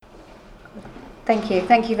Thank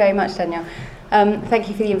you very much, Daniel. Thank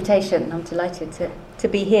you for the invitation. I'm delighted to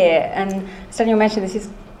be here. And as Daniel mentioned, this is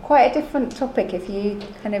quite a different topic if you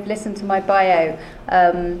kind of listen to my bio,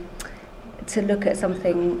 to look at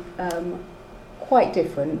something quite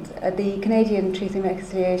different. The Canadian Truth and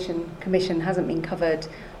Reconciliation Commission hasn't been covered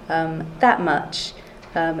that much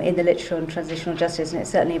in the literature on transitional justice, and it's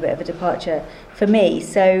certainly a bit of a departure for me.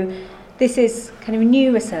 So this is kind of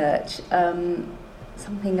new research,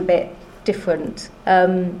 something a bit different.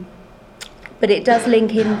 But it does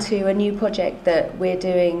link into a new project that we're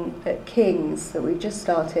doing at King's that we've just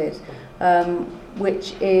started,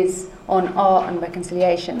 which is on art and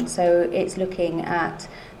reconciliation. So it's looking at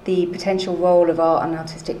the potential role of art and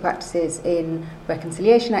artistic practices in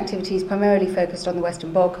reconciliation activities, primarily focused on the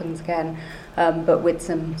Western Balkans again, but with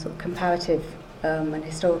some sort of comparative and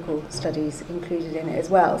historical studies included in it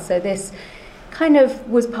as well. So this kind of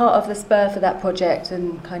was part of the spur for that project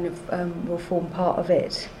and kind of will form part of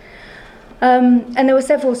it. And there were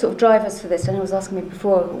several sort of drivers for this, and I was asking me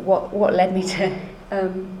before what led me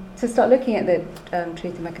to start looking at the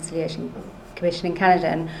Truth and Reconciliation Commission in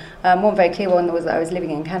Canada. And one very clear one was that I was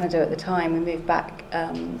living in Canada at the time. We moved back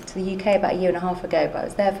to the UK about a year and a half ago, but I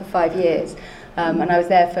was there for 5 years, and I was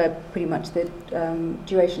there for pretty much the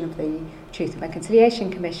duration of the Truth and Reconciliation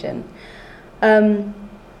Commission.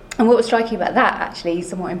 And what was striking about that, actually,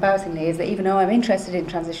 somewhat embarrassingly, is that even though I'm interested in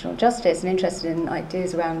transitional justice and interested in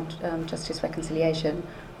ideas around justice, reconciliation,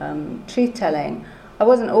 truth-telling, I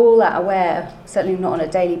wasn't all that aware, certainly not on a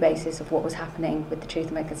daily basis, of what was happening with the Truth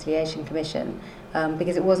and Reconciliation Commission,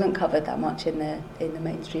 because it wasn't covered that much in the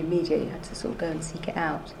mainstream media. You had to sort of go and seek it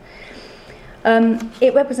out.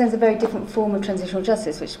 It represents a very different form of transitional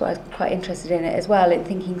justice, which is why I was quite interested in it as well, in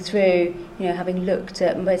thinking through, having looked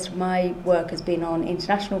at, most of my work has been on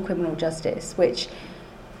international criminal justice, which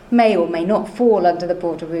may or may not fall under the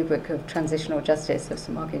broader rubric of transitional justice. There's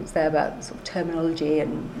some arguments there about sort of terminology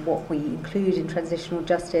and what we include in transitional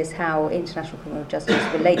justice, how international criminal justice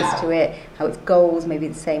relates to it, how its goals may be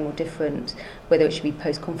the same or different, whether it should be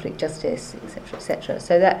post-conflict justice, etc., etc.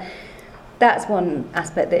 So that's one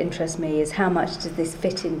aspect that interests me, is how much does this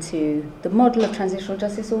fit into the model of transitional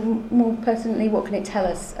justice, or more personally, what can it tell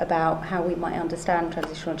us about how we might understand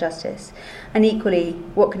transitional justice? And equally,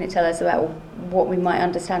 what can it tell us about what we might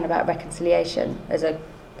understand about reconciliation as a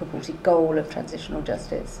purported goal of transitional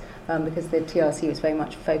justice? Because the TRC was very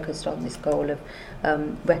much focused on this goal of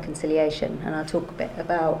reconciliation, and I'll talk a bit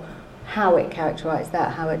about how it characterised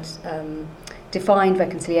that, how it defined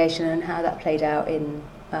reconciliation, and how that played out in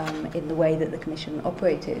the way that the Commission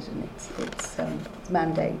operated and its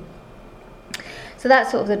mandate. So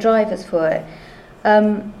that's sort of the drivers for it.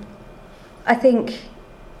 I think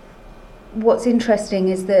what's interesting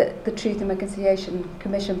is that the Truth and Reconciliation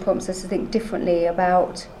Commission prompts us to think differently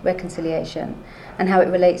about reconciliation and how it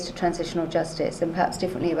relates to transitional justice, and perhaps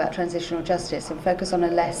differently about transitional justice, and focus on a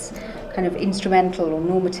less kind of instrumental or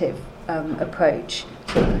normative approach,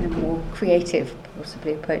 to a kind of more creative,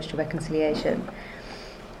 possibly, approach to reconciliation.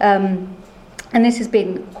 And this has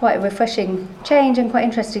been quite a refreshing change and quite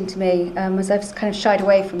interesting to me, as I've kind of shied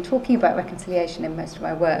away from talking about reconciliation in most of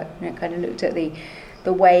my work. Kind of looked at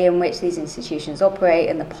the way in which these institutions operate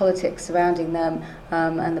and the politics surrounding them,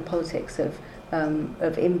 and the politics of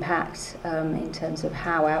impact in terms of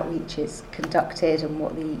how outreach is conducted and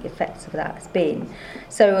what the effects of that has been.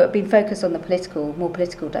 So I've been focused on the more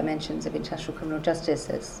political dimensions of international criminal justice.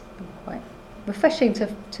 It's been quite refreshing to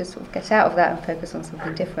sort of get out of that and focus on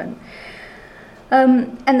something different.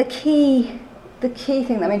 And the key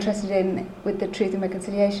thing that I'm interested in with the Truth and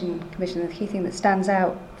Reconciliation Commission, the key thing that stands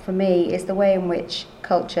out for me, is the way in which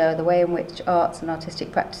culture, the way in which arts and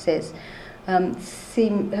artistic practices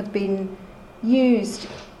have been used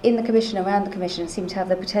in the Commission, around the Commission, seem to have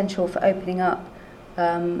the potential for opening up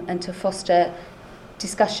and to foster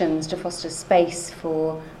discussions, to foster space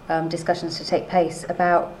for discussions to take place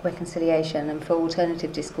about reconciliation and for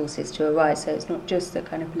alternative discourses to arise. So it's not just the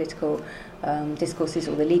kind of political discourses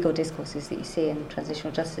or the legal discourses that you see in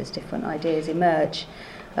transitional justice. Different ideas emerge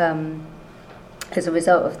as a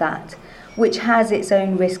result of that, which has its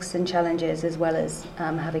own risks and challenges, as well as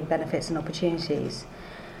having benefits and opportunities.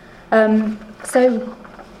 So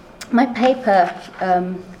my paper,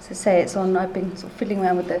 to say it's on, I've been sort of fiddling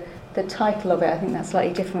around with the title of it. I think that's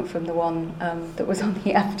slightly different from the one that was on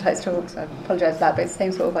the advertised talk, so I apologise for that, but it's the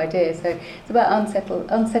same sort of idea. So it's about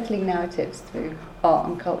unsettling narratives through art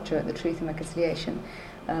and culture at the Truth and Reconciliation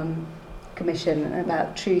Commission, and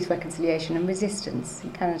about truth, reconciliation and resistance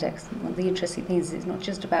in Canada. One of the interesting things is it's not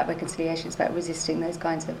just about reconciliation, it's about resisting those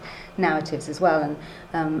kinds of narratives as well,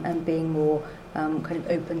 and being more kind of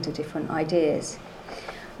open to different ideas.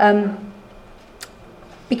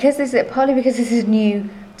 partly because this is a new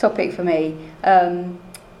topic for me, and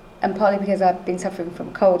partly because I've been suffering from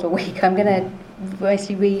a cold all week, I'm going to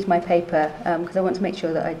mostly read my paper because I want to make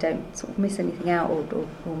sure that I don't sort of miss anything out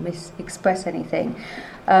or mis-express anything.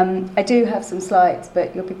 I do have some slides,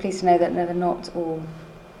 but you'll be pleased to know that they're not all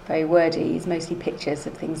very wordy. It's mostly pictures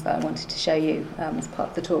of things that I wanted to show you as part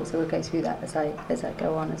of the talk, so we'll go through that as I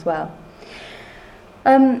go on as well.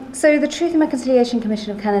 So the Truth and Reconciliation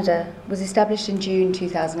Commission of Canada was established in June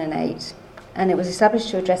 2008, and it was established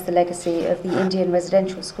to address the legacy of the Indian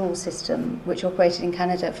residential school system, which operated in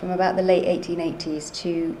Canada from about the late 1880s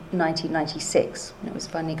to 1996, when it was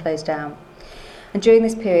finally closed down. And during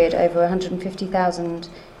this period, over 150,000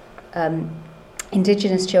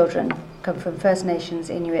 Indigenous children, come from First Nations,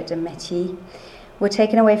 Inuit and Métis, were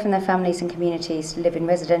taken away from their families and communities to live in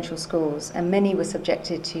residential schools, and many were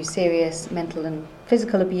subjected to serious mental and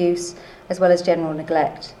physical abuse, as well as general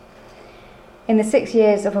neglect. In the 6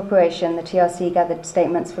 years of operation, the TRC gathered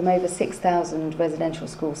statements from over 6,000 residential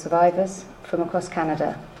school survivors from across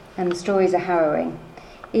Canada, and the stories are harrowing.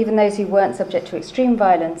 Even those who weren't subject to extreme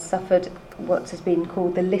violence suffered what has been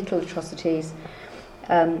called the little atrocities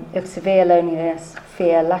of severe loneliness,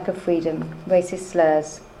 fear, lack of freedom, racist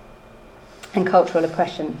slurs, and cultural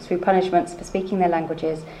oppression through punishments for speaking their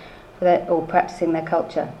languages or practicing their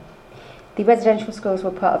culture. The residential schools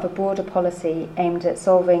were part of a broader policy aimed at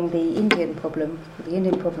solving the Indian problem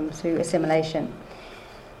through assimilation.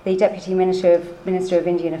 The Deputy Minister of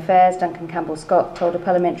Indian Affairs, Duncan Campbell-Scott, told a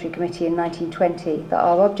parliamentary committee in 1920 that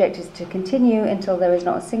our object is to continue until there is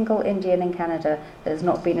not a single Indian in Canada that has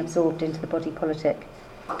not been absorbed into the body politic.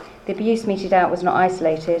 The abuse meted out was not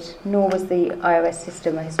isolated, nor was the IRS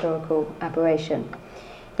system a historical aberration.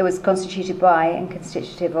 It was constituted by and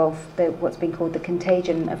constitutive of what's been called the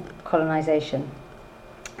contagion of colonisation.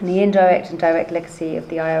 And the indirect and direct legacy of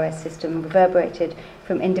the IRS system reverberated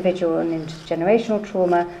from individual and intergenerational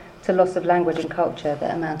trauma to loss of language and culture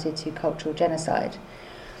that amounted to cultural genocide.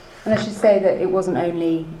 And I should say that it wasn't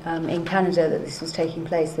only in Canada that this was taking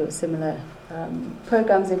place. There were similar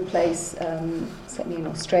programs in place, certainly in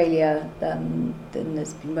Australia. Then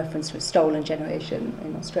there's been reference to a stolen generation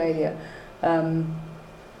in Australia.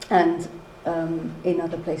 And in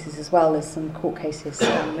other places as well, there's some court cases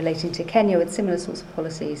relating to Kenya with similar sorts of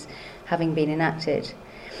policies having been enacted.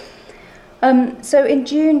 So in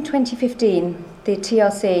June 2015, the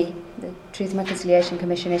TRC, the Truth and Reconciliation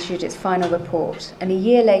Commission, issued its final report, and a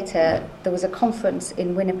year later there was a conference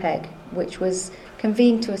in Winnipeg which was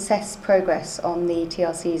convened to assess progress on the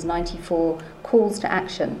TRC's 94 calls to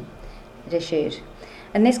action it issued.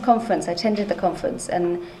 And this conference, I attended the conference,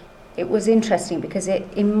 and it was interesting because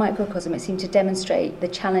in microcosm it seemed to demonstrate the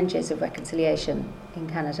challenges of reconciliation in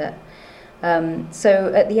Canada.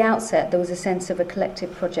 So at the outset there was a sense of a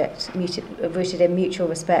collective project rooted in mutual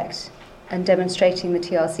respect and demonstrating the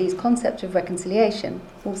TRC's concept of reconciliation.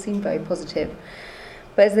 All seemed very positive.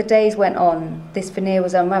 But as the days went on, this veneer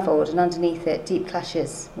was unravelled, and underneath it deep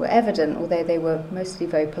clashes were evident, although they were mostly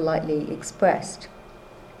very politely expressed.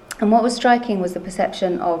 And what was striking was the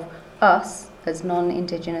perception of us as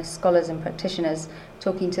non-Indigenous scholars and practitioners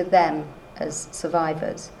talking to them as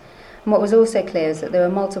survivors. And what was also clear is that there are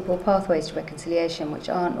multiple pathways to reconciliation which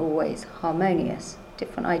aren't always harmonious,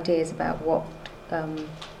 different ideas about what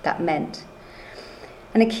that meant.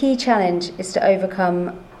 And a key challenge is to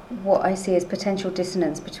overcome what I see as potential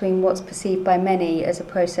dissonance between what's perceived by many as a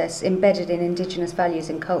process embedded in Indigenous values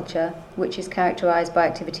and culture, which is characterised by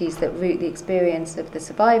activities that root the experience of the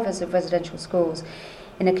survivors of residential schools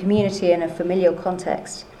in a community and a familial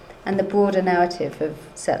context, and the broader narrative of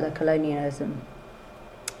settler colonialism.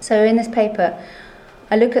 So in this paper,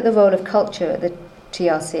 I look at the role of culture at the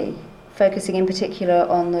TRC, focusing in particular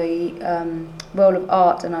on the role of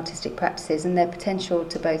art and artistic practices and their potential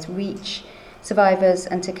to both reach survivors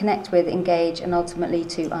and to connect with, engage, and ultimately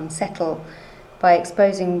to unsettle by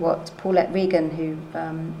exposing what Paulette Regan, who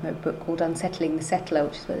wrote a book called Unsettling the Settler,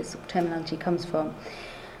 which is where this sort of terminology comes from,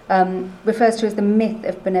 refers to as the myth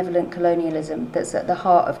of benevolent colonialism that's at the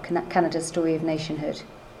heart of Canada's story of nationhood.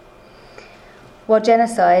 While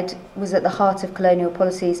genocide was at the heart of colonial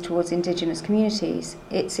policies towards Indigenous communities,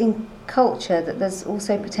 it's in culture that there's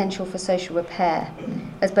also potential for social repair,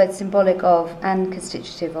 as both symbolic of and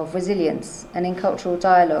constitutive of resilience, and in cultural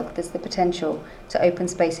dialogue there's the potential to open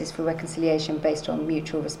spaces for reconciliation based on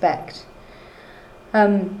mutual respect.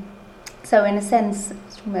 So in a sense,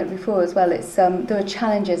 as I mentioned before as well, it's there are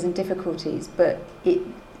challenges and difficulties, but it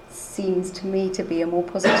seems to me to be a more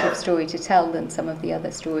positive story to tell than some of the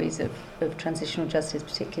other stories of transitional justice,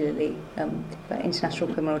 particularly about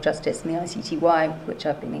international criminal justice and the ICTY, which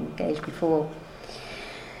I've been engaged before.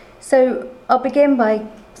 So I'll begin by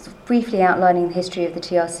briefly outlining the history of the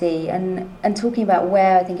TRC and talking about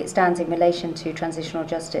where I think it stands in relation to transitional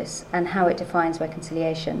justice and how it defines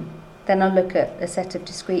reconciliation. Then I'll look at a set of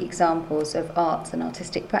discrete examples of arts and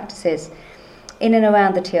artistic practices in and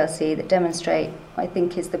around the TRC that demonstrate, I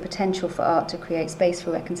think, is the potential for art to create space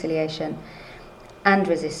for reconciliation and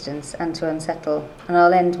resistance and to unsettle. And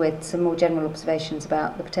I'll end with some more general observations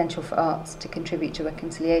about the potential for arts to contribute to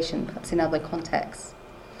reconciliation, perhaps in other contexts.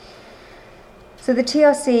 So the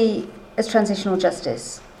TRC as transitional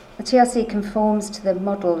justice. The TRC conforms to the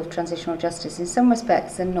model of transitional justice in some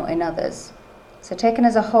respects and not in others. So taken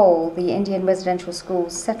as a whole, the Indian Residential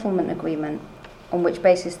Schools Settlement Agreement, on which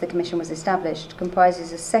basis the Commission was established,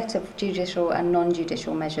 comprises a set of judicial and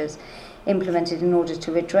non-judicial measures implemented in order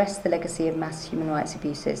to redress the legacy of mass human rights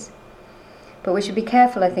abuses. But we should be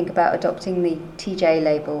careful, I think, about adopting the TJ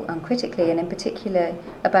label uncritically, and in particular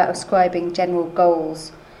about ascribing general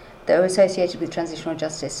goals that are associated with transitional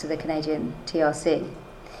justice to the Canadian TRC.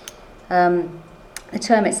 The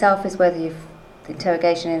term itself is worthy of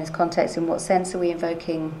interrogation in this context. In what sense are we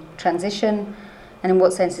invoking transition, and in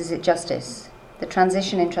what sense is it justice? The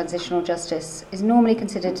transition in transitional justice is normally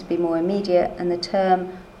considered to be more immediate, and the term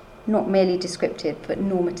not merely descriptive but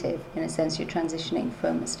normative. In a sense, you're transitioning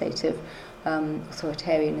from a state of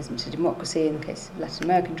authoritarianism to democracy in the case of Latin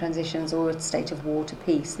American transitions, or a state of war to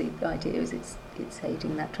peace. The idea is it's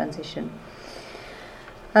aiding that transition.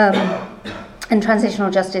 And transitional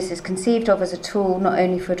justice is conceived of as a tool not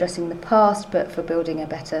only for addressing the past but for building a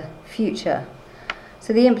better future.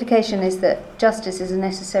 So the implication is that justice is a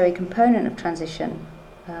necessary component of transition.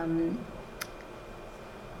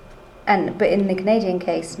 But in the Canadian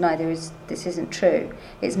case, this isn't true.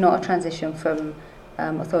 It's not a transition from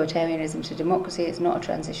authoritarianism to democracy. It's not a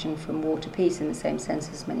transition from war to peace in the same sense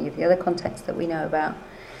as many of the other contexts that we know about.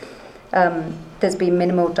 There's been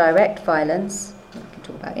minimal direct violence. We can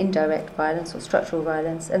talk about indirect violence or structural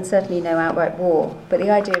violence, and certainly no outright war. But the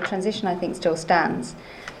idea of transition, I think, still stands.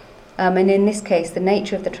 And in this case, the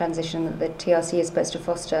nature of the transition that the TRC is supposed to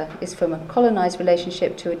foster is from a colonised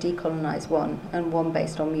relationship to a decolonised one, and one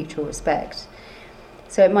based on mutual respect.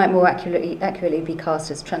 So it might more accurately be cast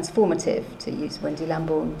as transformative, to use Wendy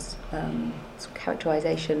Lambourne's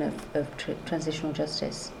characterisation of transitional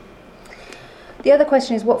justice. The other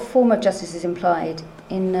question is what form of justice is implied.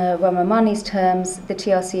 In Ramamani's terms, the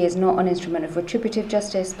TRC is not an instrument of retributive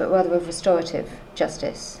justice, but rather of restorative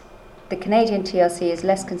justice. The Canadian TRC is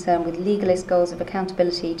less concerned with legalist goals of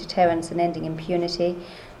accountability, deterrence and ending impunity,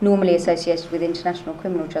 normally associated with international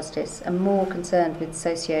criminal justice, and more concerned with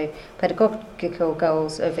socio-pedagogical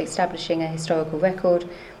goals of establishing a historical record,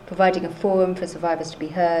 providing a forum for survivors to be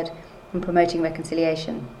heard, and promoting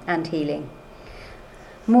reconciliation and healing.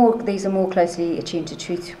 These are more closely attuned to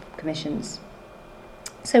truth commissions.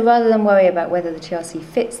 So rather than worry about whether the TRC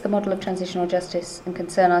fits the model of transitional justice and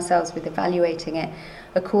concern ourselves with evaluating it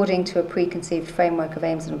according to a preconceived framework of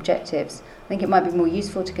aims and objectives, I think it might be more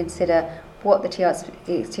useful to consider what the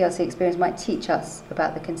TRC experience might teach us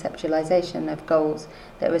about the conceptualization of goals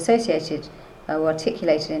that are associated or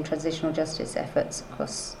articulated in transitional justice efforts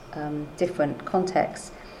across different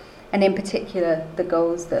contexts, and in particular the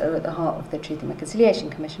goals that are at the heart of the Truth and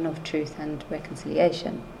Reconciliation Commission of truth and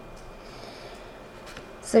reconciliation.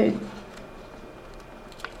 So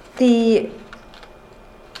the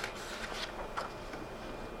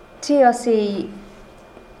TRC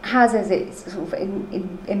has as its sort of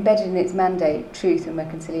embedded in its mandate truth and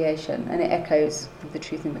reconciliation, and it echoes the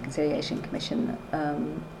Truth and Reconciliation Commission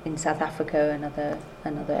in South Africa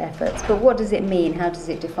and other efforts. But what does it mean? How does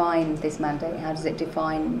it define this mandate? How does it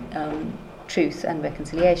define truth and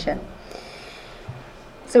reconciliation?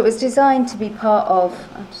 So it was designed to be part of.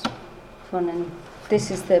 This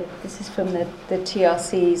is from the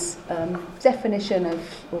TRC's definition of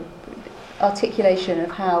or articulation of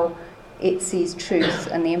how it sees truth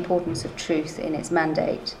and the importance of truth in its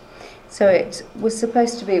mandate. So it was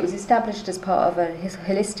established as part of a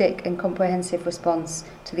holistic and comprehensive response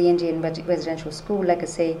to the Indian residential school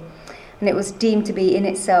legacy, and it was deemed to be in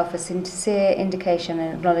itself a sincere indication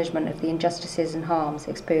and acknowledgement of the injustices and harms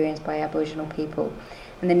experienced by Aboriginal people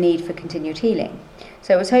and the need for continued healing.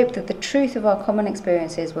 So it was hoped that the truth of our common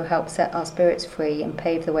experiences will help set our spirits free and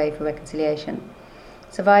pave the way for reconciliation.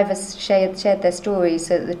 Survivors shared their stories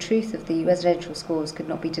so that the truth of the residential schools could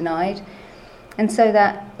not be denied, and so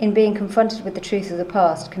that in being confronted with the truth of the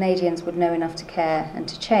past, Canadians would know enough to care and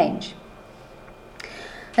to change.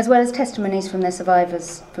 As well as testimonies from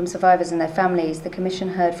survivors and their families, the Commission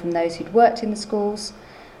heard from those who'd worked in the schools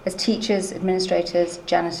as teachers, administrators,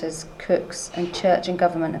 janitors, cooks, and church and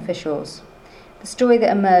government officials. The story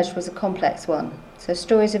that emerged was a complex one. So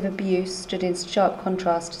stories of abuse stood in sharp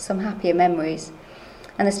contrast to some happier memories,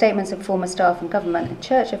 and the statements of former staff and government and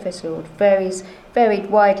church officials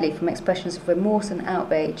varied widely from expressions of remorse and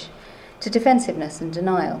outrage to defensiveness and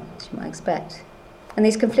denial, as you might expect. And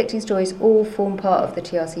these conflicting stories all form part of the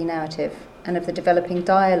TRC narrative and of the developing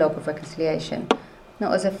dialogue of reconciliation,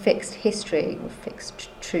 not as a fixed history or fixed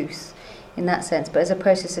truth in that sense, but as a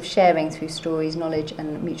process of sharing through stories, knowledge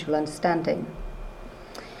and mutual understanding.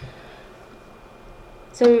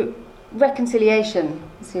 So reconciliation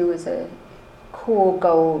was a core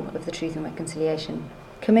goal of the Truth and Reconciliation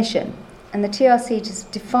Commission, and the TRC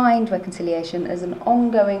just defined reconciliation as an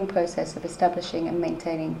ongoing process of establishing and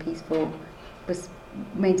maintaining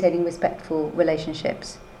respectful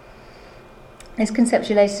relationships. This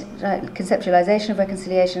conceptualization of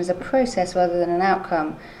reconciliation as a process rather than an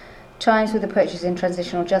outcome chimes with approaches in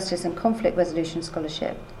transitional justice and conflict resolution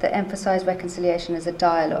scholarship that emphasize reconciliation as a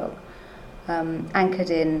dialogue, anchored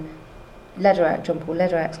in John Paul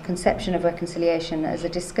Lederach's conception of reconciliation as a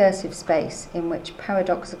discursive space in which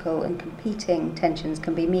paradoxical and competing tensions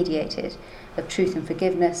can be mediated, of truth and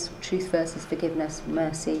forgiveness, truth versus forgiveness,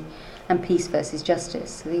 mercy, and peace versus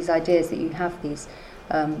justice. So these ideas that you have these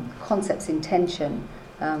concepts in tension,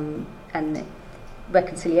 and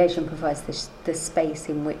reconciliation provides the space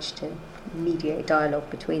in which to mediate dialogue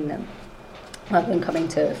between them, rather than coming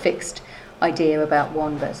to a fixed idea about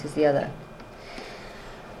one versus the other.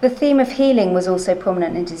 The theme of healing was also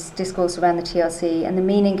prominent in discourse around the TRC, and the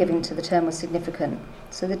meaning given to the term was significant.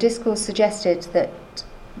 So the discourse suggested that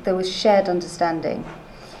there was shared understanding,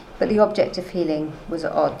 but the object of healing was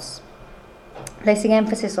at odds. Placing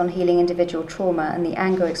emphasis on healing individual trauma and the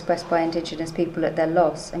anger expressed by Indigenous people at their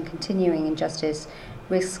loss and continuing injustice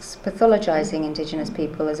risks pathologising Indigenous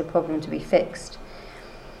people as a problem to be fixed.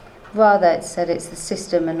 Rather, it said it's the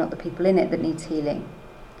system and not the people in it that needs healing.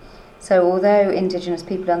 So although Indigenous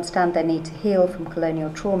people understand their need to heal from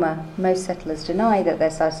colonial trauma, most settlers deny that their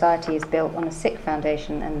society is built on a sick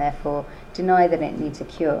foundation and therefore deny that it needs a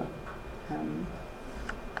cure.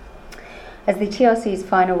 As the TRC's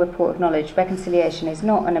final report acknowledged, reconciliation is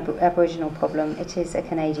not an Aboriginal problem, it is a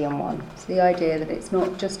Canadian one. So the idea that it's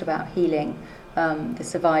not just about healing the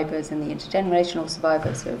survivors and the intergenerational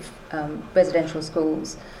survivors of residential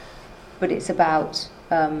schools, but it's about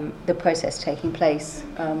the process taking place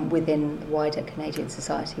within the wider Canadian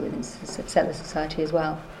society, within settler society as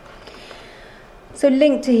well. So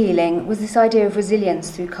linked to healing was this idea of resilience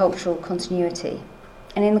through cultural continuity.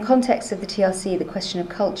 And in the context of the TRC, the question of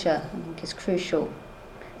culture, I think, is crucial.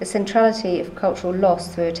 The centrality of cultural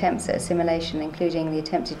loss through attempts at assimilation, including the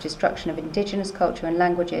attempted destruction of Indigenous culture and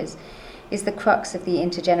languages, is the crux of the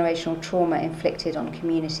intergenerational trauma inflicted on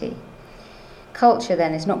community. Culture,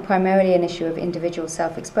 then, is not primarily an issue of individual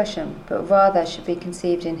self-expression, but rather should be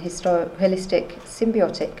conceived in holistic,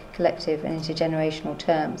 symbiotic, collective and intergenerational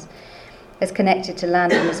terms, as connected to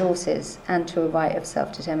land and resources and to a right of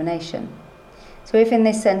self-determination. So if in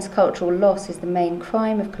this sense cultural loss is the main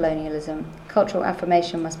crime of colonialism, cultural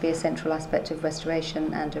affirmation must be a central aspect of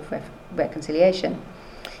restoration and of reconciliation.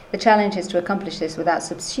 The challenge is to accomplish this without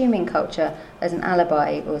subsuming culture as an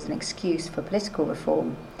alibi or as an excuse for political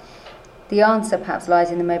reform. The answer perhaps lies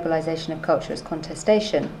in the mobilisation of culture as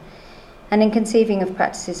contestation, and in conceiving of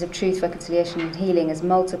practices of truth, reconciliation and healing as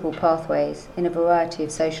multiple pathways in a variety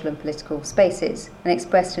of social and political spaces, and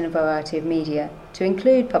expressed in a variety of media, to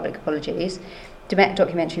include public apologies,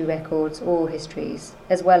 documentary records, oral histories,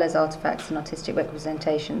 as well as artefacts and artistic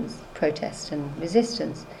representations, protest and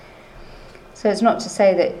resistance. So it's not to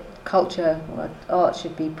say that culture or art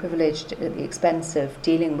should be privileged at the expense of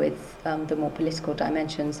dealing with the more political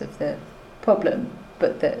dimensions of the problem,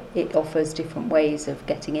 but that it offers different ways of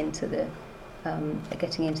getting into the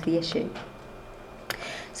issue.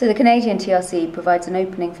 So the Canadian TRC provides an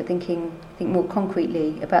opening for thinking, I think, more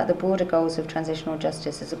concretely about the broader goals of transitional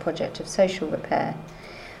justice as a project of social repair,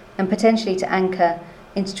 and potentially to anchor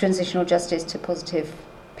into transitional justice to positive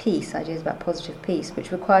peace, ideas about positive peace,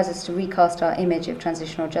 which requires us to recast our image of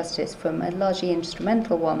transitional justice from a largely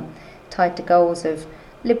instrumental one tied to goals of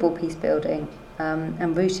liberal peace building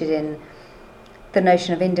and rooted in the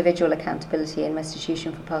notion of individual accountability and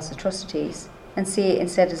restitution for past atrocities, and see it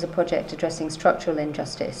instead as a project addressing structural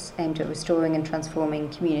injustice aimed at restoring and transforming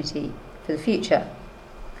community for the future.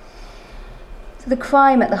 So the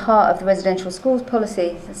crime at the heart of the residential schools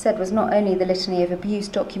policy, as I said, was not only the litany of abuse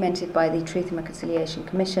documented by the Truth and Reconciliation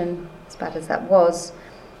Commission, as bad as that was,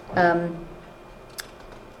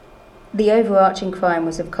 the overarching crime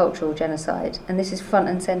was of cultural genocide, and this is front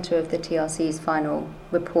and centre of the TRC's final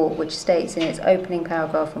report, which states in its opening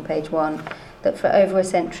paragraph on page 1 that for over a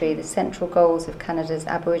century the central goals of Canada's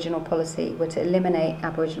Aboriginal policy were to eliminate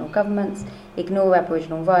Aboriginal governments, ignore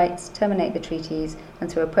Aboriginal rights, terminate the treaties,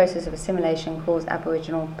 and through a process of assimilation cause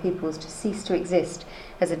Aboriginal peoples to cease to exist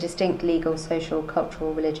as a distinct legal, social,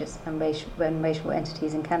 cultural, religious and racial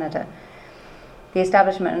entities in Canada. The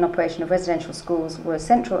establishment and operation of residential schools were a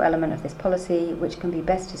central element of this policy, which can be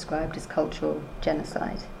best described as cultural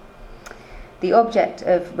genocide. The object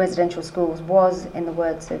of residential schools was, in the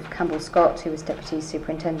words of Campbell Scott, who was Deputy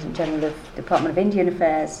Superintendent General of the Department of Indian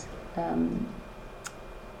Affairs,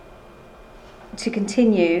 to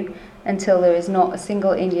continue until there is not a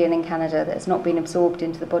single Indian in Canada that has not been absorbed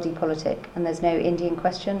into the body politic, and there's no Indian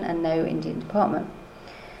question and no Indian department.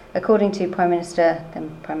 According to first Prime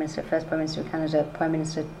Minister of Canada, Prime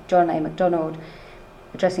Minister John A. Macdonald,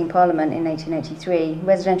 addressing Parliament in 1883,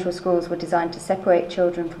 residential schools were designed to separate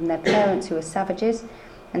children from their parents who were savages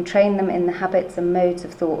and train them in the habits and modes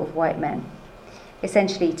of thought of white men,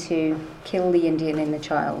 essentially to kill the Indian in the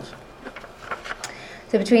child.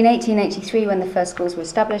 So between 1883, when the first schools were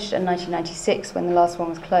established, and 1996, when the last one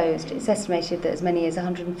was closed, it's estimated that as many as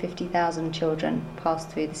 150,000 children passed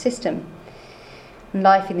through the system. And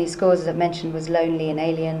life in these schools, as I've mentioned, was lonely and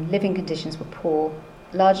alien. Living conditions were poor.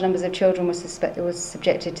 Large numbers of children were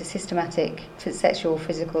subjected to systematic sexual,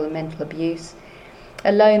 physical and mental abuse.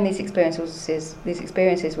 Alone, these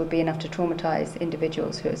experiences would be enough to traumatise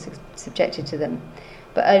individuals who are subjected to them.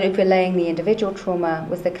 But overlaying the individual trauma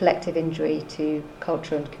was the collective injury to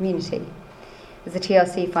culture and community. As the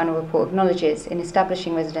TRC final report acknowledges, in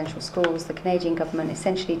establishing residential schools, the Canadian government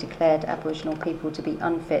essentially declared Aboriginal people to be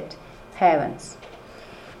unfit parents.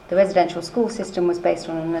 The residential school system was based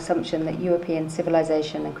on an assumption that European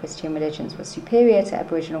civilization and Christian religions were superior to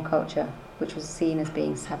Aboriginal culture, which was seen as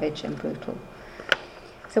being savage and brutal.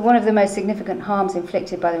 So one of the most significant harms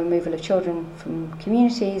inflicted by the removal of children from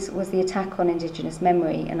communities was the attack on Indigenous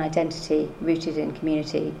memory and identity rooted in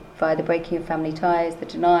community via the breaking of family ties, the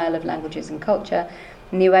denial of languages and culture,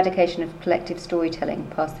 and the eradication of collective storytelling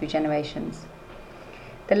passed through generations.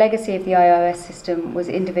 The legacy of the IRS system was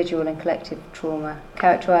individual and collective trauma,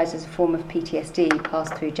 characterised as a form of PTSD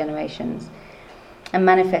passed through generations, and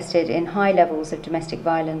manifested in high levels of domestic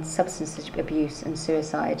violence, substance abuse and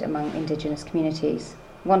suicide among Indigenous communities.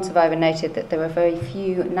 One survivor noted that there are very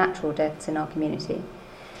few natural deaths in our community.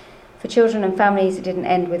 For children and families, it didn't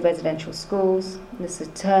end with residential schools. The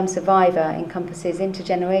term survivor encompasses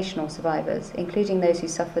intergenerational survivors, including those who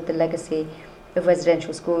suffered the legacy of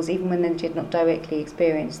residential schools even when they did not directly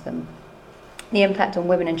experience them. The impact on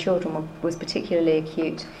women and children was particularly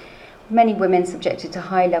acute. Many women subjected to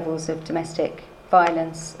high levels of domestic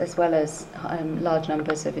violence, as well as large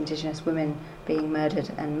numbers of Indigenous women being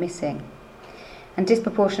murdered and missing. And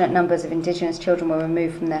disproportionate numbers of Indigenous children were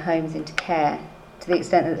removed from their homes into care, to the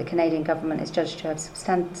extent that the Canadian government is judged to have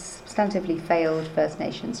substantively failed First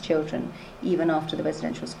Nations children, even after the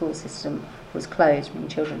residential school system was closed, meaning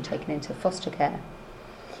children taken into foster care.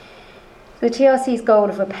 The TRC's goal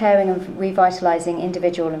of repairing and revitalising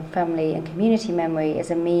individual and family and community memory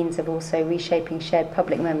as a means of also reshaping shared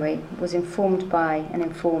public memory was informed by and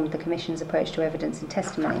informed the Commission's approach to evidence and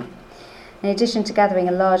testimony. In addition to gathering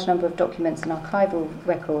a large number of documents and archival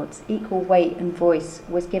records, equal weight and voice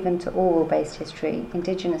was given to oral-based history,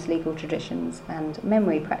 Indigenous legal traditions and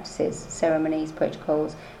memory practices, ceremonies,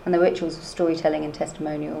 protocols, and the rituals of storytelling and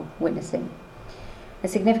testimonial witnessing. A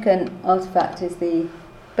significant artefact is the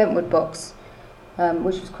Bentwood box,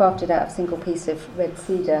 which was crafted out of a single piece of red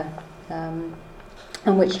cedar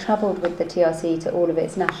and which travelled with the TRC to all of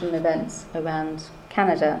its national events around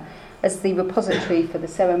Canada as the repository for the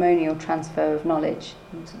ceremonial transfer of knowledge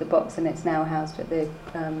into the box, and it's now housed at the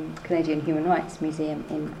Canadian Human Rights Museum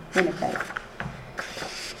in Winnipeg.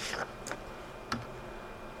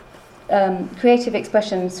 Creative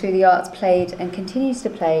expression through the arts played and continues to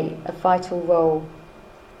play a vital role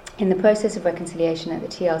in the process of reconciliation at the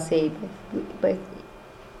TRC, both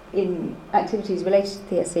in activities related to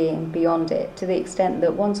the TRC and beyond it, to the extent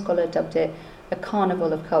that one scholar dubbed it a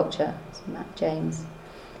carnival of culture. It's Matt James.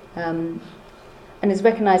 And is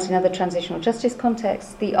recognised in other transitional justice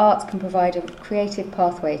contexts, the arts can provide a creative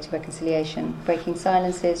pathway to reconciliation, breaking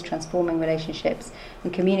silences, transforming relationships,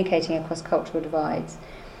 and communicating across cultural divides,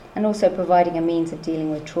 and also providing a means of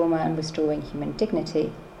dealing with trauma and restoring human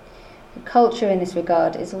dignity. Culture in this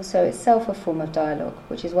regard is also itself a form of dialogue,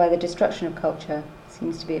 which is why the destruction of culture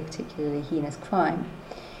seems to be a particularly heinous crime.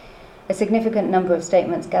 A significant number of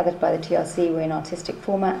statements gathered by the TRC were in artistic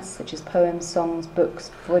formats such as poems, songs,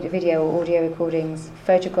 books, video or audio recordings,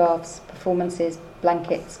 photographs, performances,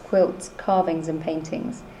 blankets, quilts, carvings and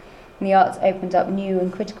paintings. And the arts opened up new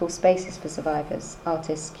and critical spaces for survivors,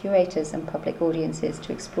 artists, curators and public audiences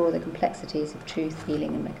to explore the complexities of truth,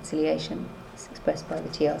 healing and reconciliation, as expressed by the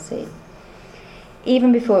TRC.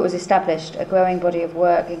 Even before it was established, a growing body of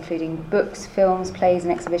work, including books, films, plays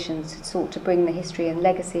and exhibitions, had sought to bring the history and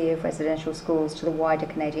legacy of residential schools to the wider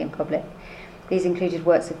Canadian public. These included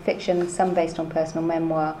works of fiction, some based on personal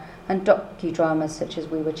memoir, and docudramas such as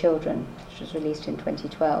We Were Children, which was released in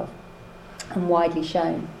 2012, and widely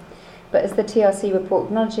shown. But as the TRC report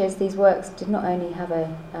acknowledges, these works did not only have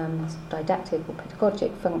a didactic or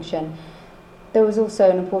pedagogic function, there was also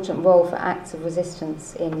an important role for acts of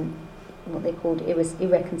resistance in what they called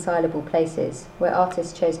irreconcilable places, where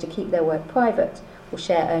artists chose to keep their work private or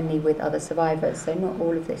share only with other survivors. So not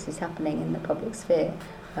all of this is happening in the public sphere.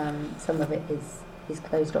 Some of it is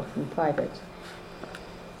closed off and private.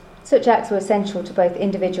 Such acts were essential to both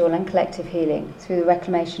individual and collective healing through the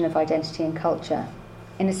reclamation of identity and culture.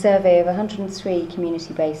 In a survey of 103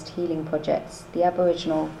 community-based healing projects, the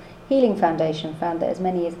Aboriginal Healing Foundation found that as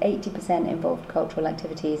many as 80% involved cultural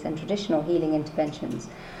activities and traditional healing interventions,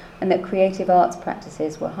 and that creative arts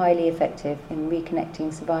practices were highly effective in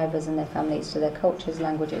reconnecting survivors and their families to their cultures,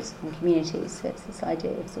 languages and communities. So it's this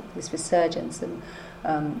idea of sort of this resurgence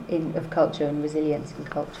of culture and resilience in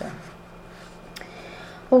culture.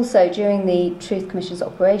 Also, during the Truth Commission's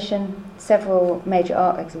operation, several major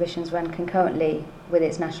art exhibitions ran concurrently with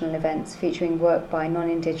its national events, featuring work by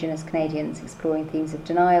non-Indigenous Canadians exploring themes of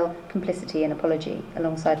denial, complicity and apology,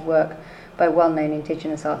 alongside work by well-known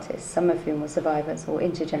Indigenous artists, some of whom were survivors or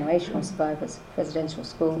intergenerational survivors of residential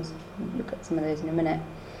schools. We'll look at some of those in a minute.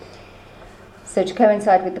 So to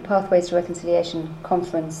coincide with the Pathways to Reconciliation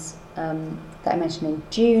conference that I mentioned in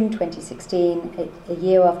June 2016, a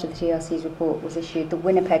year after the TRC's report was issued, the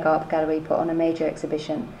Winnipeg Art Gallery put on a major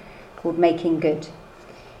exhibition called Making Good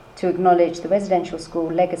to acknowledge the residential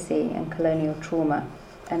school legacy and colonial trauma,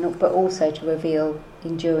 but also to reveal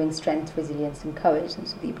enduring strength, resilience and courage.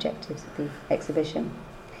 Those are the objectives of the exhibition.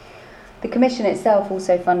 The Commission itself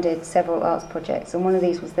also funded several arts projects, and one of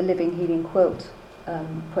these was the Living Healing Quilt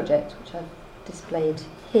project, which I've displayed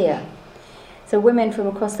here. So women from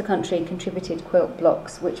across the country contributed quilt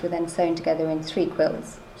blocks, which were then sewn together in 3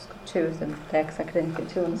 quilts. I've just got 2 of them there because I could only put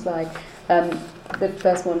 2 on the slide. The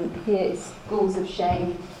first one here is Schools of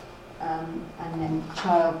Shame, and then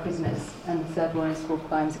Child Prisoners, and the third one is called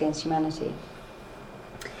Crimes Against Humanity.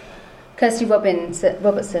 Kirsty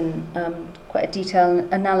Robertson, quite a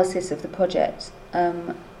detailed analysis of the project,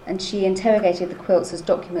 and she interrogated the quilts as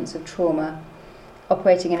documents of trauma,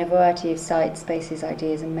 operating in a variety of sites, spaces,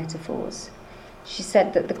 ideas and metaphors. She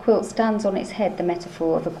said that the quilt stands on its head the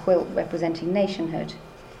metaphor of a quilt representing nationhood.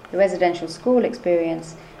 The residential school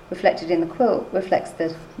experience reflected in the quilt reflects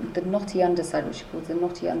the knotty underside, which she calls the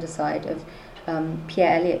knotty underside of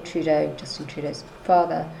Pierre Elliott Trudeau, Justin Trudeau's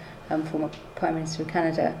father, former Prime Minister of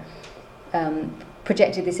Canada,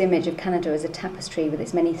 projected this image of Canada as a tapestry with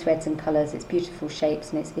its many threads and colours, its beautiful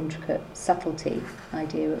shapes and its intricate subtlety,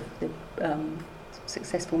 idea of the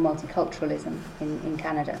successful multiculturalism in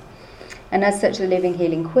Canada. And as such, the Living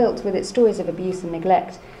Healing Quilt, with its stories of abuse and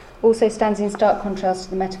neglect, also stands in stark contrast to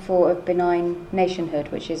the metaphor of benign nationhood,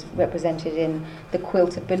 which is represented in the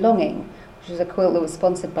Quilt of Belonging, which was a quilt that was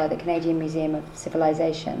sponsored by the Canadian Museum of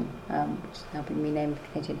Civilization, which has now been renamed the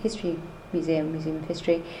Canadian History Museum, Museum of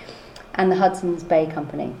History, and the Hudson's Bay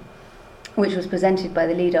Company, which was presented by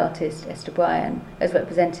the lead artist Esther Bryan as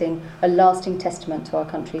representing a lasting testament to our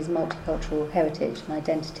country's multicultural heritage and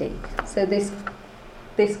identity. So this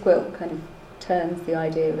quilt kind of turns the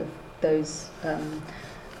idea of those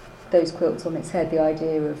quilts on its head, the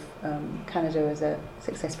idea of Canada as a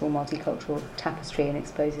successful multicultural tapestry, and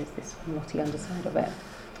exposes this knotty underside of it.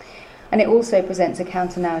 And it also presents a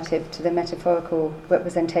counter-narrative to the metaphorical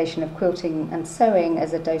representation of quilting and sewing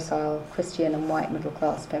as a docile Christian and white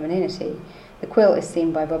middle-class femininity. The quilt is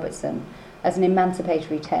seen by Robertson as an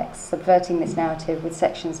emancipatory text, subverting this narrative with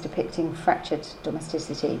sections depicting fractured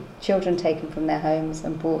domesticity, children taken from their homes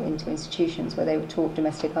and brought into institutions where they were taught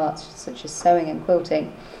domestic arts such as sewing and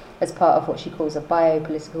quilting as part of what she calls a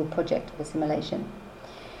biopolitical project of assimilation.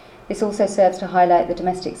 This also serves to highlight the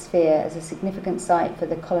domestic sphere as a significant site for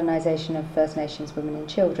the colonisation of First Nations women and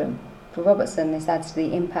children. For Robertson, this adds to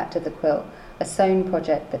the impact of the quilt, a sewn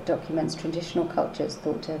project that documents traditional cultures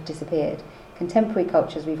thought to have disappeared, contemporary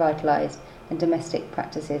cultures revitalised, and domestic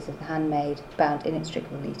practices of the handmade bound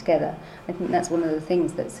inextricably together. I think that's one of the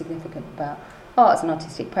things that's significant about arts and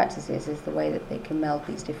artistic practices, is the way that they can meld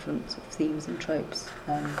these different sort of themes and tropes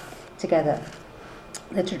together,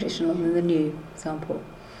 the traditional and the new example.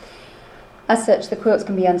 As such, the quilts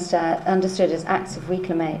can be understood as acts of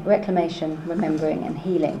reclamation, remembering and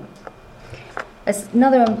healing.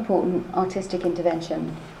 Another important artistic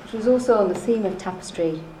intervention, which was also on the theme of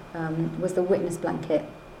tapestry, was the witness blanket.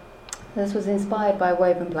 This was inspired by a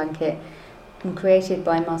woven blanket and created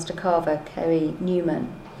by master carver Kerry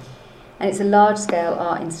Newman. And it's a large-scale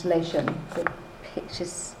art installation. The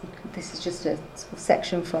pictures, this is just a sort of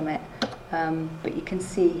section from it, but you can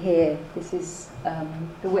see here, this is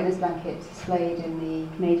the witness blanket displayed in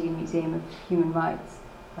the Canadian Museum of Human Rights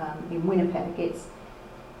in Winnipeg.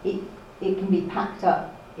 It can be packed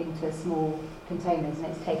up into small containers and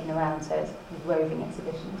it's taken around, so it's a roving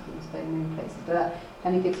exhibition. It's been displayed in many places, but that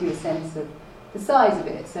kind of gives you a sense of the size of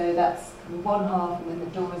it. So that's one half, and then the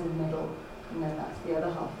door is in the middle, and then that's the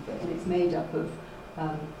other half of it, and it's made up of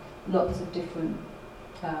lots of different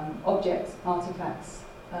objects, artifacts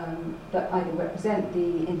that either represent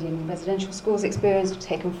the Indian residential schools experience,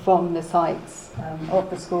 taken from the sites of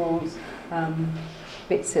the schools,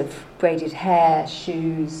 bits of braided hair,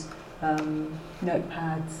 shoes,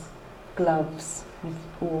 notepads, gloves,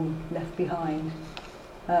 all left behind.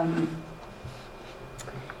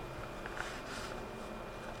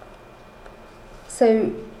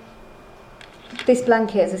 So this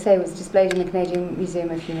blanket, as I say, was displayed in the Canadian Museum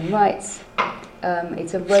of Human Rights.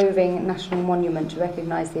 It's a roving national monument to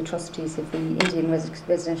recognise the atrocities of the Indian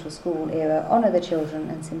residential school era, honour the children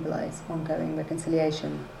and symbolise ongoing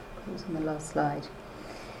reconciliation. It was on the last slide.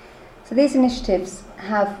 So these initiatives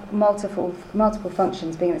have multiple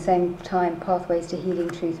functions, being at the same time pathways to healing,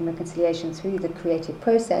 truth and reconciliation through the creative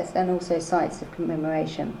process and also sites of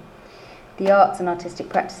commemoration. The arts and artistic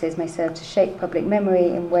practices may serve to shape public memory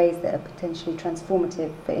in ways that are potentially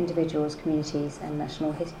transformative for individuals, communities and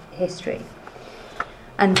national history.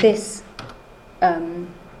 And this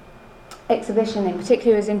exhibition in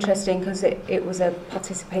particular is interesting because it was a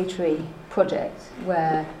participatory project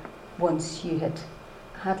where once you had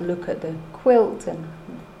a look at the quilt and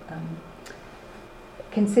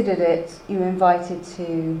considered it, you were invited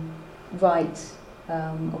to write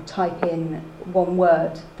or type in one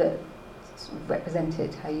word that sort of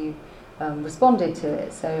represented how you responded to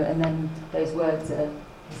it. So, and then those words are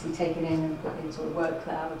obviously taken in and put in sort of word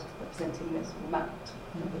cloud, representing this mapped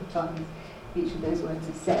number of times each of those words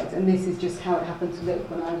is said. And this is just how it happened to look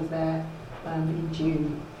when I was there in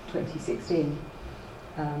June 2016.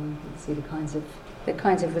 You see the kinds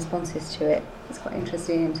of responses to it. It's quite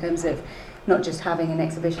interesting in terms of not just having an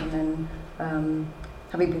exhibition and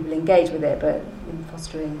having people engage with it, but in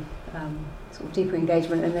fostering sort of deeper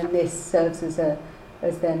engagement. And then this serves as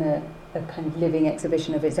then a kind of living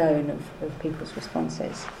exhibition of its own of people's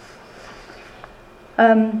responses.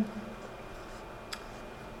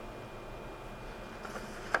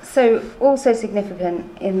 So also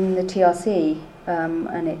significant in the TRC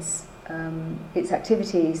and its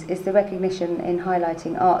activities is the recognition in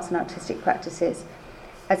highlighting arts and artistic practices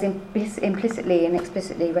as implicitly and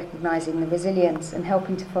explicitly recognising the resilience and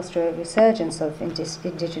helping to foster a resurgence of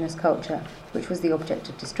indigenous culture, which was the object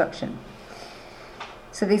of destruction.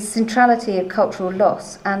 So the centrality of cultural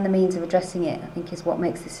loss and the means of addressing it, I think, is what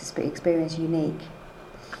makes this experience unique.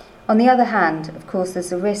 On the other hand, of course,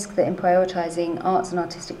 there's a risk that in prioritising arts and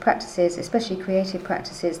artistic practices, especially creative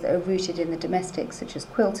practices that are rooted in the domestic, such as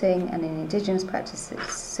quilting, and in indigenous practices,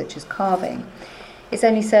 such as carving, it's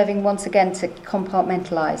only serving once again to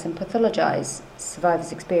compartmentalise and pathologise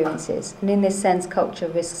survivors' experiences. And in this sense, culture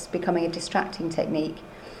risks becoming a distracting technique,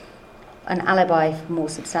 an alibi for more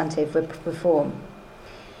substantive reform.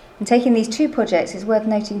 In taking these two projects, it's worth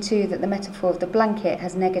noting too that the metaphor of the blanket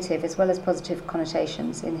has negative as well as positive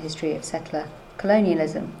connotations in the history of settler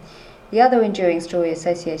colonialism. The other enduring story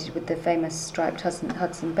associated with the famous striped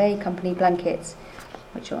Hudson Bay Company blankets,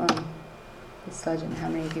 which are on this slide, I don't know how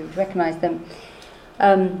many of you would recognise them,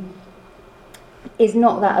 is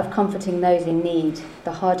not that of comforting those in need,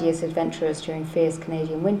 the hardiest adventurers during fierce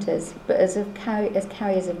Canadian winters, but as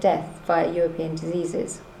carriers of death via European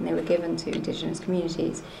diseases. And they were given to indigenous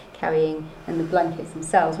communities carrying, and the blankets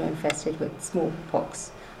themselves were infested with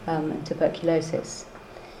smallpox and tuberculosis.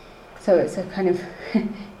 So it's a kind of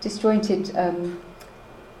disjointed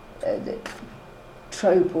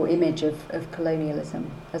trope or image of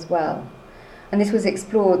colonialism as well. And this was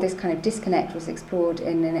explored, this kind of disconnect was explored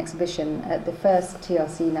in an exhibition at the first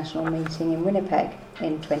TRC national meeting in Winnipeg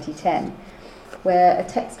in 2010, where a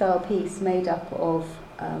textile piece made up of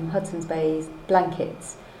Hudson's Bay's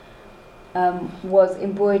blankets was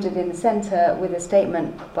embroidered in the centre with a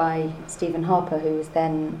statement by Stephen Harper, who was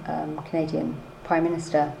then Canadian Prime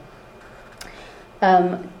Minister,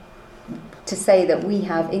 to say that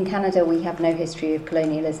in Canada we have no history of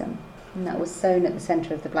colonialism. and that was sewn at the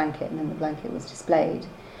centre of the blanket, and then the blanket was displayed.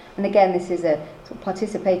 And again, this is a sort of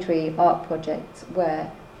participatory art project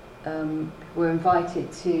where we're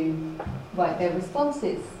invited to write their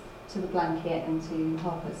responses to the blanket and to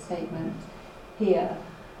Harper's statement here.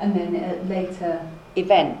 And then at later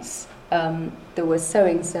events, there were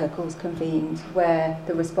sewing circles convened where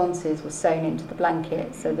the responses were sewn into the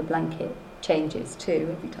blanket, so the blanket changes too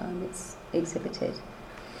every time it's exhibited.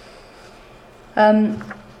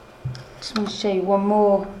 Just want to show you one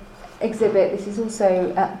more exhibit. This is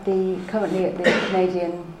also currently at the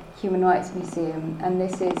Canadian Human Rights Museum, and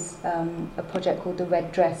this is a project called the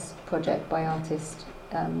Red Dress Project by artist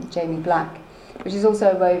Jamie Black, which is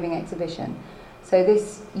also a roving exhibition. So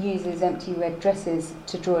this uses empty red dresses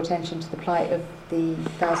to draw attention to the plight of the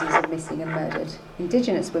thousands of missing and murdered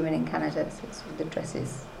Indigenous women in Canada. So the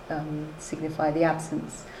dresses signify the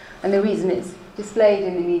absence. And the reason it's displayed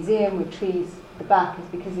in the museum with trees at the back is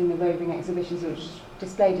because in the roving exhibitions it was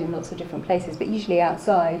displayed in lots of different places, but usually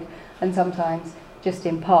outside and sometimes just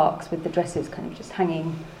in parks with the dresses kind of just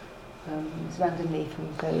hanging randomly from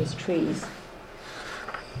various trees.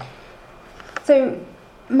 So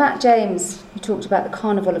Matt James, who talked about the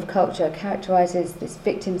carnival of culture, characterises this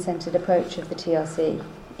victim-centred approach of the TRC,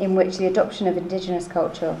 in which the adoption of Indigenous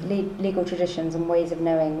culture, legal traditions and ways of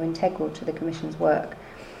knowing were integral to the Commission's work.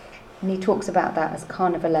 And he talks about that as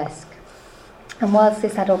carnivalesque. And whilst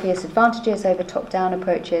this had obvious advantages over top-down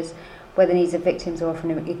approaches, where the needs of victims are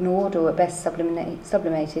often ignored or at best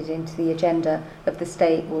sublimated into the agenda of the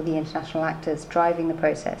state or the international actors driving the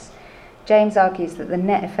process, James argues that the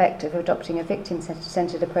net effect of adopting a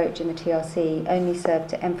victim-centred approach in the TRC only served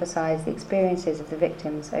to emphasise the experiences of the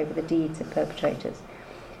victims over the deeds of perpetrators.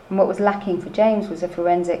 And what was lacking for James was a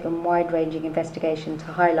forensic and wide-ranging investigation to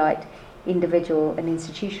highlight individual and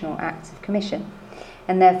institutional acts of commission,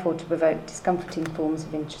 and therefore to provoke discomforting forms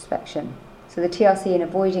of introspection. So the TRC, in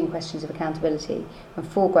avoiding questions of accountability and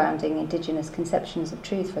foregrounding Indigenous conceptions of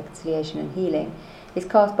truth, reconciliation and healing, is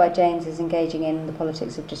cast by James as engaging in the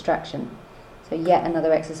politics of distraction. So yet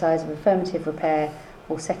another exercise of affirmative repair,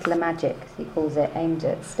 or settler magic, as he calls it, aimed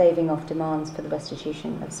at staving off demands for the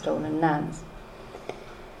restitution of stolen lands.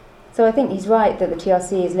 So I think he's right that the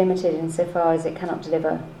TRC is limited insofar as it cannot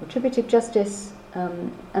deliver retributive justice,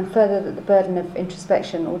 and further that the burden of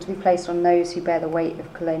introspection ought to be placed on those who bear the weight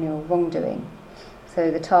of colonial wrongdoing. So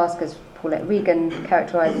the task, as Paulette Regan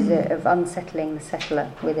characterises it, of unsettling the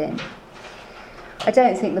settler within. I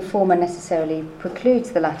don't think the former necessarily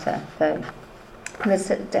precludes the latter, though. There's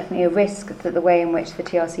definitely a risk that the way in which the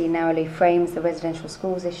TRC narrowly frames the residential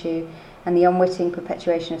schools issue and the unwitting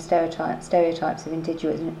perpetuation of stereotypes of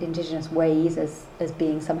Indigenous ways as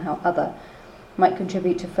being somehow other might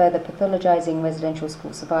contribute to further pathologising residential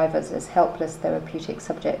school survivors as helpless therapeutic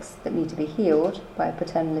subjects that need to be healed by a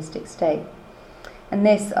paternalistic state. And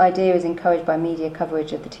this idea is encouraged by media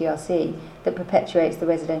coverage of the TRC that perpetuates the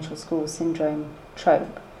residential school syndrome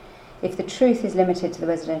trope. If the truth is limited to the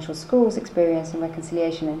residential schools, experience and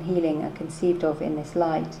reconciliation and healing are conceived of in this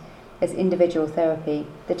light as individual therapy,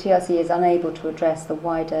 the TRC is unable to address the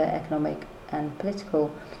wider economic and political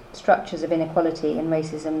structures of inequality and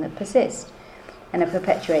racism that persist and are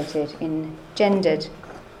perpetuated in gendered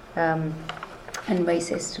and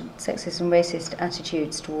racist, sexist and racist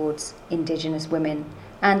attitudes towards Indigenous women,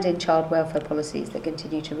 and in child welfare policies that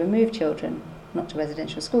continue to remove children, not to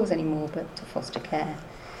residential schools anymore, but to foster care.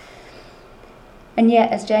 And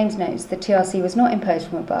yet, as James notes, the TRC was not imposed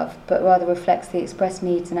from above, but rather reflects the expressed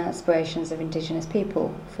needs and aspirations of Indigenous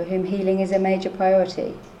people, for whom healing is a major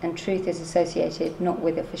priority, and truth is associated not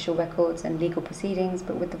with official records and legal proceedings,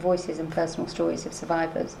 but with the voices and personal stories of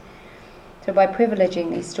survivors. So by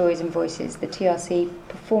privileging these stories and voices, the TRC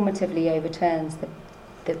performatively overturns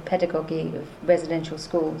the pedagogy of residential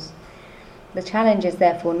schools. The challenge is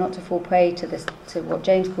therefore not to fall prey to what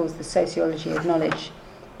James calls the sociology of knowledge,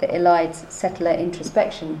 that elides settler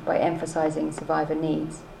introspection by emphasising survivor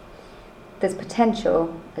needs. There's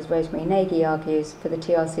potential, as Rosemary Nagy argues, for the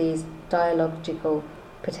TRC's dialogical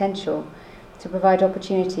potential to provide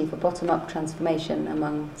opportunity for bottom-up transformation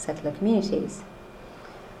among settler communities.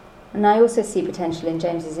 And I also see potential in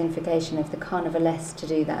James's invocation of the carnivalesque to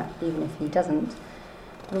do that, even if he doesn't.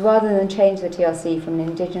 But rather than change the TRC from an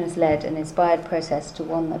Indigenous-led and inspired process to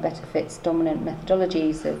one that better fits dominant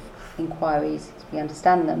methodologies of inquiries as we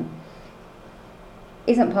understand them,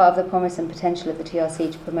 isn't part of the promise and potential of the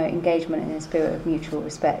TRC to promote engagement in a spirit of mutual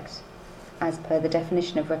respect, as per the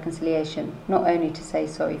definition of reconciliation, not only to say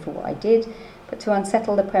sorry for what I did, but to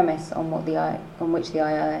unsettle the premise on which the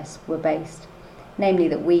IRS were based, namely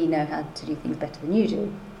that we know how to do things better than you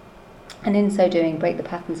do. and in so doing break the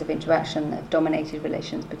patterns of interaction that have dominated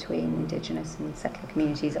relations between Indigenous and settler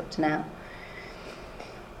communities up to now.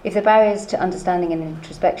 If the barriers to understanding and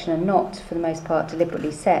introspection are not, for the most part,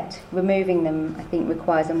 deliberately set, removing them, I think,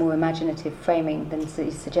 requires a more imaginative framing than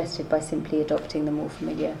is suggested by simply adopting the more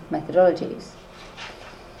familiar methodologies.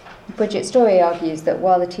 Bridget Story argues that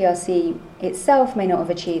while the TRC itself may not have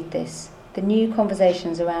achieved this, the new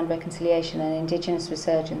conversations around reconciliation and Indigenous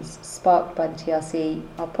resurgence sparked by the TRC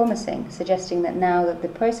are promising, suggesting that now that the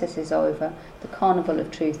processes are over, the carnival of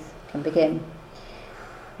truth can begin.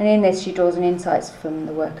 And in this she draws on insights from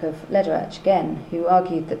the work of Lederach again, who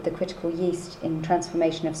argued that the critical yeast in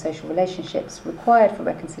transformation of social relationships required for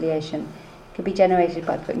reconciliation could be generated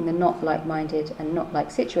by putting the not like-minded and not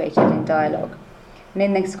like-situated in dialogue. And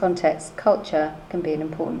in this context, culture can be an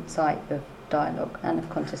important site of dialogue and of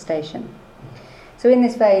contestation. So in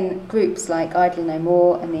this vein, groups like Idle No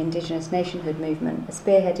More and the Indigenous Nationhood movement are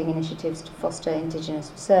spearheading initiatives to foster Indigenous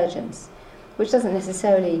resurgence, which doesn't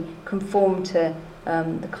necessarily conform to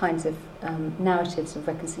the kinds of narratives of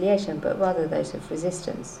reconciliation, but rather those of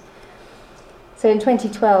resistance. So in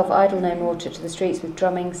 2012, Idle No More took to the streets with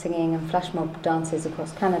drumming, singing and flash mob dances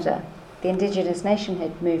across Canada. The Indigenous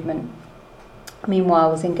Nationhood movement,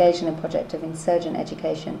 meanwhile, was engaged in a project of insurgent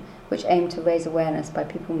education, which aimed to raise awareness by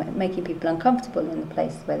making people uncomfortable in the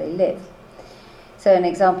place where they live. So an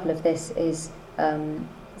example of this is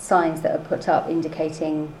signs that are put up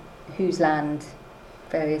indicating whose land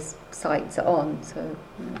various sites are on, so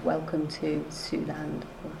welcome to Siouxland,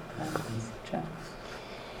 etc.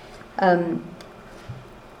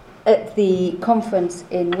 At the conference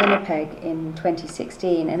in Winnipeg in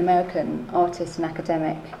 2016, an American artist and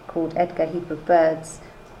academic called Edgar Heap of Birds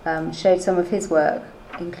showed some of his work,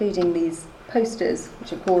 including these posters,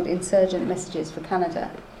 which are called Insurgent Messages for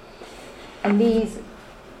Canada. And this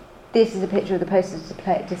is a picture of the posters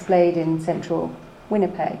displayed in central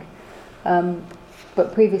Winnipeg.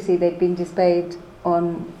 But previously they'd been displayed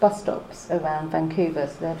on bus stops around Vancouver,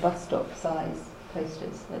 so they're bus stop size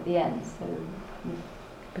posters at the end. So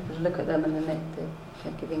people look at them and then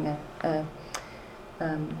they're giving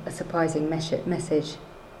a surprising message,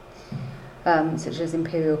 such as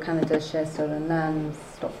Imperial Canada, share stolen lands,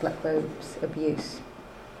 stop black robes abuse.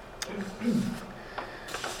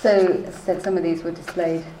 So, as I said, some of these were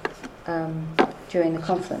displayed during the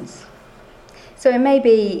conference. So it may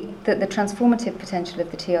be that the transformative potential of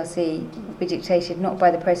the TRC will be dictated not by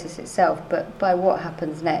the process itself, but by what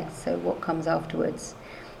happens next, so what comes afterwards.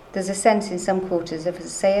 There's a sense in some quarters of a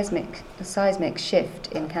seismic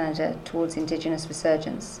shift in Canada towards Indigenous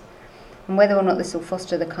resurgence. And whether or not this will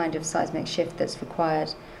foster the kind of seismic shift that's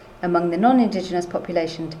required among the non-Indigenous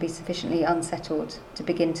population to be sufficiently unsettled to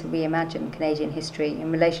begin to reimagine Canadian history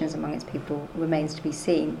and relations among its people remains to be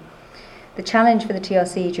seen. The challenge for the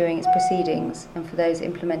TRC during its proceedings and for those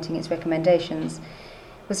implementing its recommendations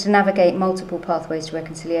was to navigate multiple pathways to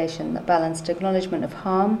reconciliation that balanced acknowledgement of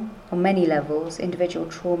harm on many levels, individual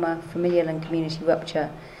trauma, familial and community rupture,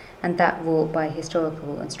 and that wrought by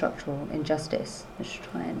historical and structural injustice. We should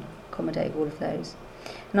try and accommodate all of those.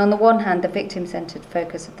 And on the one hand, the victim-centred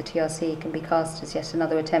focus of the TRC can be cast as yet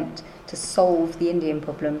another attempt to solve the Indian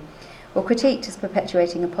problem, or critiqued as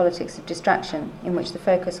perpetuating a politics of distraction in which the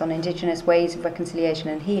focus on Indigenous ways of reconciliation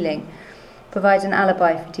and healing provides an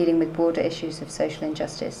alibi for dealing with broader issues of social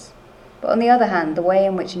injustice. But on the other hand, the way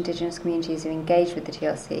in which Indigenous communities are engaged with the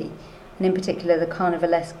TRC, and in particular the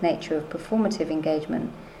carnivalesque nature of performative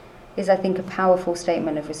engagement, is, I think, a powerful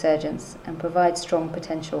statement of resurgence and provides strong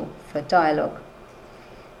potential for dialogue.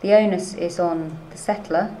 The onus is on the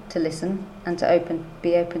settler to listen and to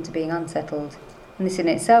be open to being unsettled. And this in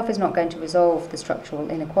itself is not going to resolve the structural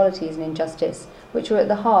inequalities and injustice which are at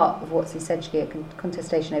the heart of what's essentially a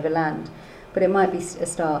contestation over land. But it might be a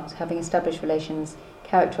start, having established relations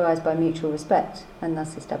characterised by mutual respect and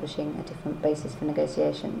thus establishing a different basis for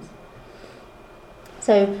negotiations.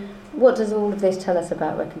 So what does all of this tell us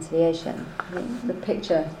about reconciliation? The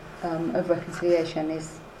picture of reconciliation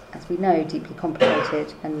is, as we know, deeply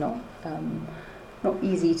complicated and not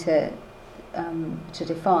easy to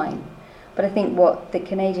define. But I think what the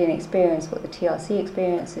Canadian experience, what the TRC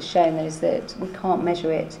experience has shown is that we can't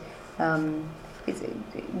measure it, it's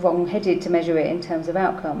wrong-headed to measure it in terms of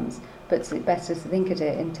outcomes, but it's better to think of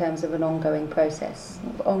it in terms of an ongoing process,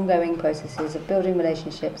 ongoing processes of building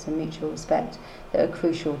relationships and mutual respect that are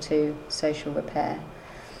crucial to social repair.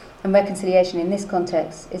 And reconciliation in this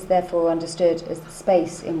context is therefore understood as the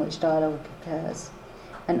space in which dialogue occurs.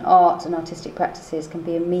 And art and artistic practices can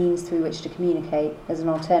be a means through which to communicate as an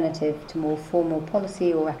alternative to more formal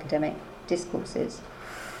policy or academic discourses.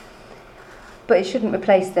 but it shouldn't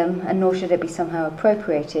replace them, and nor should it be somehow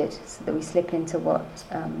appropriated, so that we slip into what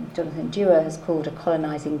Jonathan Dewar has called a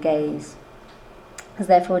colonising gaze. There's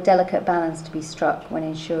therefore a delicate balance to be struck when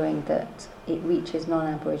ensuring that it reaches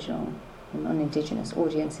non-Aboriginal and non-Indigenous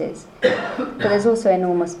audiences. But there's also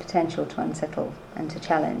enormous potential to unsettle and to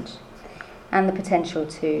challenge, and the potential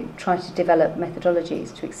to try to develop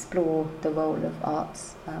methodologies to explore the role of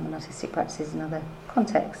arts and artistic practices in other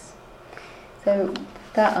contexts. So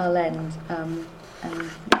with that I'll end, and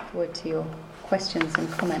look forward to your questions and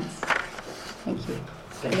comments. Thank you.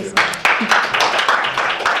 Thank you.